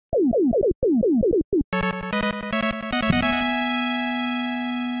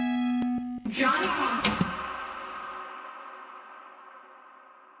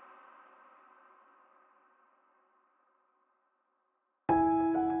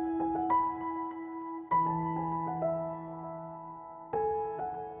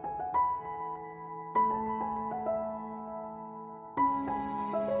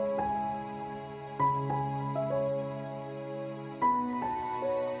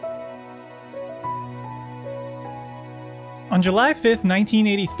On July 5,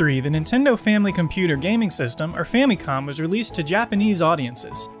 1983, the Nintendo Family Computer Gaming System, or Famicom, was released to Japanese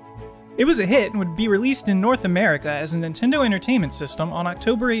audiences. It was a hit and would be released in North America as a Nintendo Entertainment System on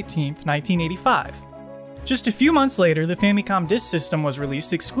October 18, 1985. Just a few months later, the Famicom Disk System was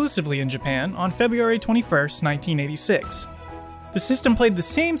released exclusively in Japan on February 21, 1986. The system played the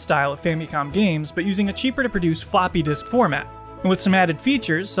same style of Famicom games, but using a cheaper-to-produce floppy disk format, and with some added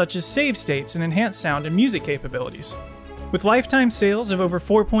features such as save states and enhanced sound and music capabilities. With lifetime sales of over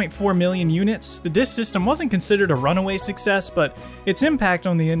 4.4 million units, the disk system wasn't considered a runaway success, but its impact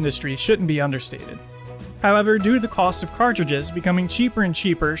on the industry shouldn't be understated. However, due to the cost of cartridges becoming cheaper and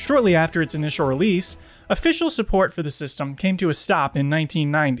cheaper shortly after its initial release, official support for the system came to a stop in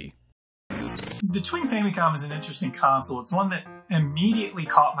 1990. The Twin Famicom is an interesting console. It's one that immediately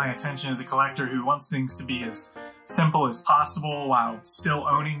caught my attention as a collector who wants things to be as simple as possible while still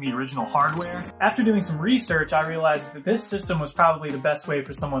owning the original hardware. After doing some research, I realized that this system was probably the best way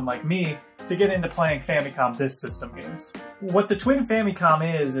for someone like me to get into playing Famicom Disk System games. What the Twin Famicom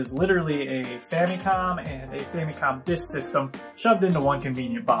is literally a Famicom and a Famicom Disk System shoved into one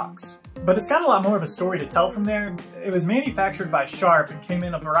convenient box. But it's got a lot more of a story to tell from there. It was manufactured by Sharp and came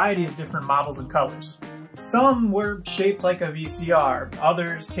in a variety of different models and colors. Some were shaped like a VCR,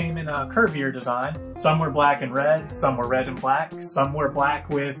 others came in a curvier design, some were black and red, some were red and black, some were black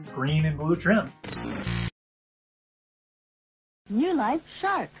with green and blue trim. New Life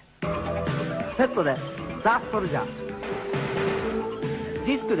Sharp. セットでザ・ソルジャー。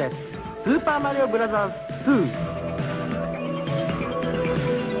ディスクでスーパーマリオブラザーズ2。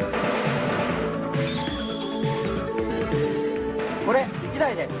これ1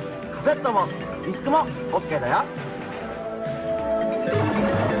台でカセットもディスクも OK だよ。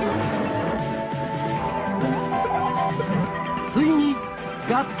ついに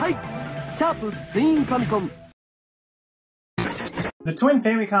合体シャープツインファミコン。The Twin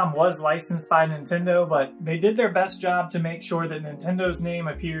Famicom was licensed by Nintendo, but they did their best job to make sure that Nintendo's name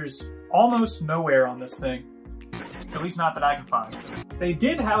appears almost nowhere on this thing. At least not that I can find. They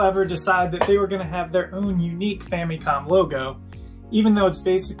did, however, decide that they were going to have their own unique Famicom logo, even though it's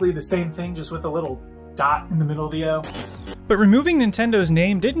basically the same thing just with a little dot in the middle of the O. But removing Nintendo's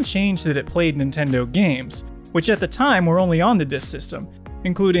name didn't change that it played Nintendo games, which at the time were only on the disk system,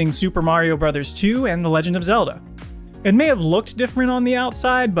 including Super Mario Bros. 2 and The Legend of Zelda. It may have looked different on the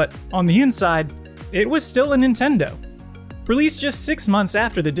outside, but on the inside, it was still a Nintendo. Released just 6 months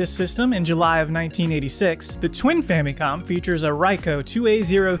after the disk system in July of 1986, the Twin Famicom features a Ryko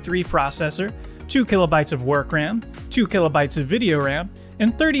 2A03 processor, 2 kilobytes of work RAM, 2 kilobytes of video RAM,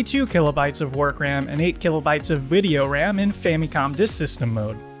 and 32 kilobytes of work RAM and 8 kilobytes of video RAM in Famicom Disk System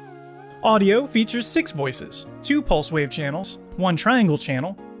mode. Audio features 6 voices, 2 pulse wave channels, 1 triangle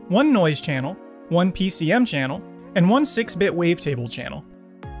channel, 1 noise channel, 1 PCM channel, and 1 6-bit wavetable channel.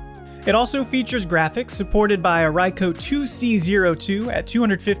 It also features graphics supported by a Ryko 2C02 at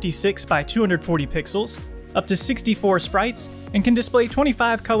 256 by 240 pixels, up to 64 sprites, and can display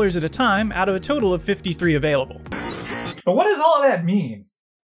 25 colors at a time out of a total of 53 available. But what does all of that mean?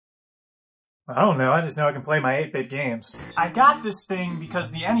 I don't know, I just know I can play my 8-bit games. I got this thing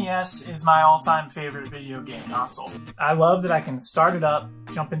because the NES is my all-time favorite video game console. I love that I can start it up,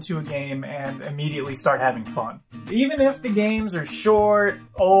 jump into a game, and immediately start having fun. Even if the games are short,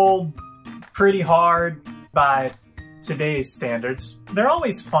 old, pretty hard by today's standards, they're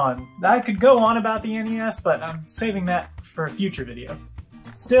always fun. I could go on about the NES, but I'm saving that for a future video.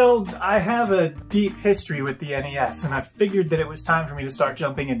 Still, I have a deep history with the NES, and I figured that it was time for me to start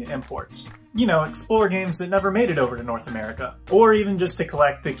jumping into imports. You know, explore games that never made it over to North America. Or even just to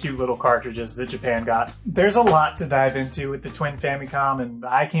collect the cute little cartridges that Japan got. There's a lot to dive into with the Twin Famicom, and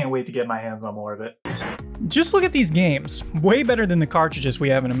I can't wait to get my hands on more of it. Just look at these games. Way better than the cartridges we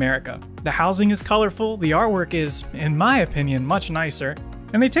have in America. The housing is colorful, the artwork is, in my opinion, much nicer,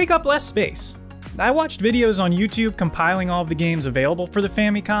 and they take up less space. I watched videos on YouTube compiling all of the games available for the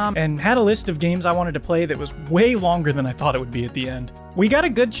Famicom and had a list of games I wanted to play that was way longer than I thought it would be at the end. We got a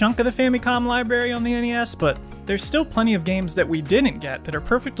good chunk of the Famicom library on the NES, but there's still plenty of games that we didn't get that are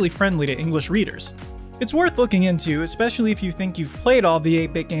perfectly friendly to English readers. It's worth looking into, especially if you think you've played all the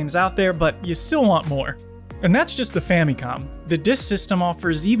 8-bit games out there, but you still want more. And that's just the Famicom. The disk system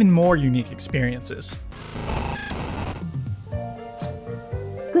offers even more unique experiences.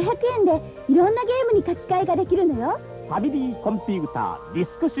 500円でいろんなゲームに書き換えができるのよ。ファミリーコンピューターディ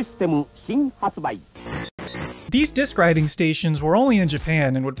スクシステム新発売。 These disk writing stations were only in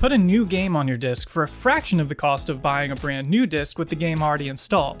Japan and would put a new game on your disk for a fraction of the cost of buying a brand new disk with the game already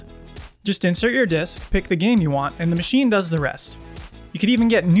installed. Just insert your disk, pick the game you want, and the machine does the rest. You could even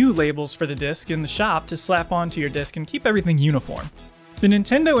get new labels for the disc in the shop to slap onto your disc and keep everything uniform. The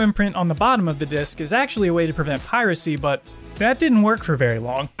Nintendo imprint on the bottom of the disc is actually a way to prevent piracy, but that didn't work for very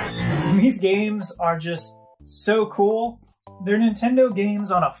long. These games are just so cool. They're Nintendo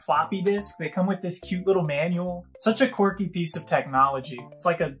games on a floppy disk. They come with this cute little manual. Such a quirky piece of technology. It's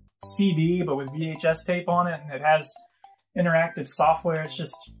like a CD, but with VHS tape on it, and it has interactive software. It's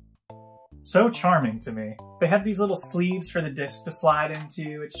just so charming to me. They have these little sleeves for the disc to slide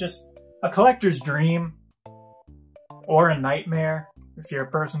into. It's just a collector's dream, or a nightmare, if you're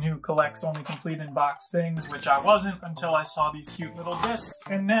a person who collects only complete in-box things, which I wasn't until I saw these cute little discs,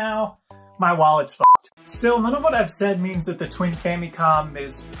 and now my wallet's fucked. Still, none of what I've said means that the Twin Famicom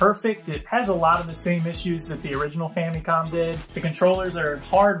is perfect. It has a lot of the same issues that the original Famicom did. The controllers are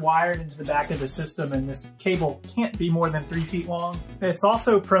hardwired into the back of the system, and this cable can't be more than 3 feet long. It's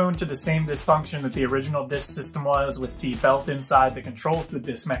also prone to the same dysfunction that the original disc system was, with the belt inside that controls the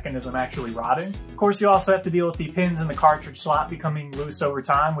disc mechanism actually rotting. Of course, you also have to deal with the pins in the cartridge slot becoming loose over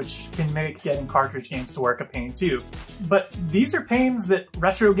time, which can make getting cartridge games to work a pain too. But these are pains that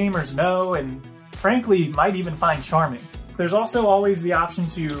retro gamers know and frankly might even find charming. There's also always the option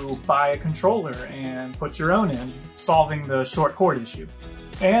to buy a controller and put your own in, solving the short cord issue.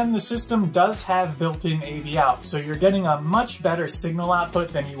 And the system does have built-in AV out, so you're getting a much better signal output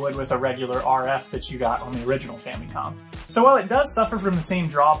than you would with a regular RF that you got on the original Famicom. So while it does suffer from the same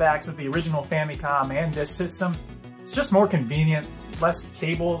drawbacks of the original Famicom and this system, it's just more convenient, less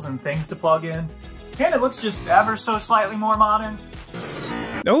cables and things to plug in, and it looks just ever so slightly more modern.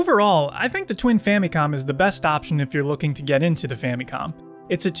 Overall, I think the Twin Famicom is the best option if you're looking to get into the Famicom.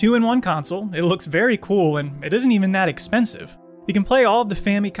 It's a 2-in-1 console, it looks very cool, and it isn't even that expensive. You can play all of the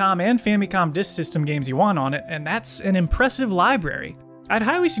Famicom and Famicom Disk System games you want on it, and that's an impressive library. I'd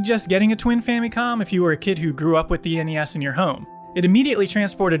highly suggest getting a Twin Famicom if you were a kid who grew up with the NES in your home. It immediately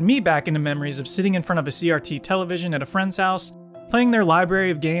transported me back into memories of sitting in front of a CRT television at a friend's house, playing their library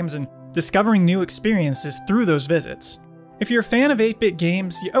of games, and discovering new experiences through those visits. If you're a fan of 8-bit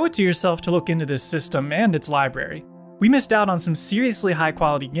games, you owe it to yourself to look into this system and its library. We missed out on some seriously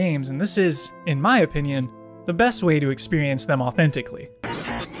high-quality games, and this is, in my opinion, the best way to experience them authentically.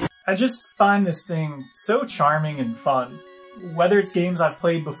 I just find this thing so charming and fun. Whether it's games I've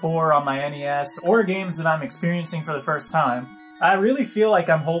played before on my NES, or games that I'm experiencing for the first time, I really feel like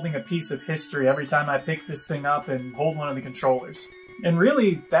I'm holding a piece of history every time I pick this thing up and hold one of the controllers. And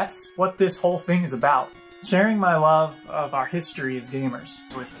really, that's what this whole thing is about. Sharing my love of our history as gamers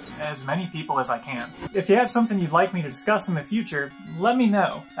with as many people as I can. If you have something you'd like me to discuss in the future, let me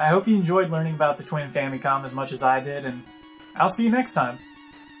know. I hope you enjoyed learning about the Twin Famicom as much as I did, and I'll see you next time.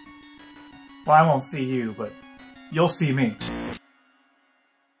 Well, I won't see you, but you'll see me.